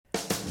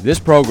This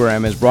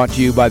program is brought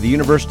to you by the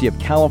University of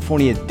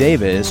California,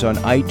 Davis on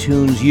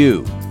iTunes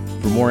U.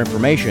 For more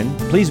information,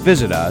 please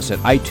visit us at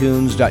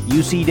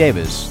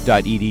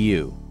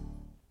itunes.ucdavis.edu.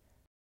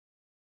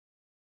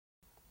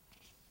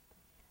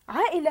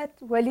 عائلة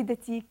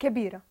والدتي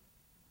كبيرة.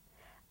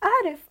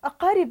 أعرف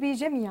أقاربي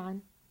جميعا.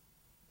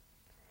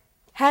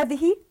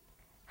 هذه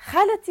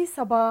خالتي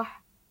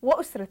صباح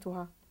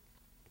وأسرتها،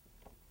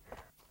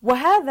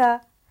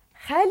 وهذا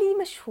خالي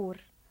مشهور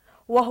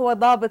وهو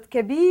ضابط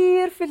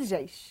كبير في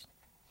الجيش.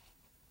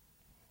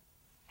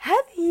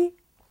 هذه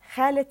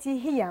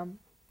خالتي هيام،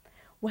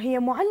 وهي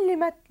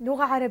معلمة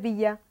لغة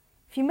عربية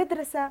في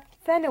مدرسة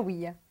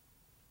ثانوية.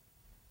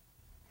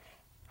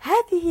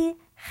 هذه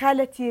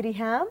خالتي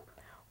ريهام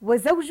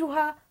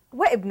وزوجها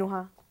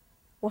وابنها،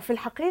 وفي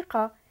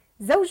الحقيقة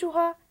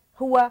زوجها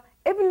هو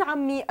ابن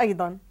عمي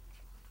أيضا.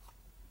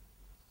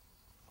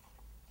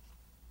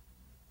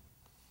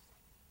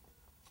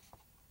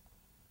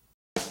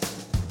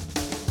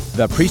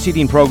 The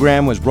preceding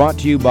program was brought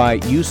to you by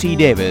UC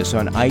Davis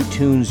on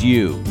iTunes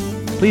U.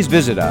 Please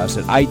visit us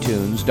at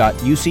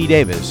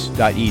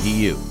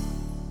itunes.ucdavis.edu.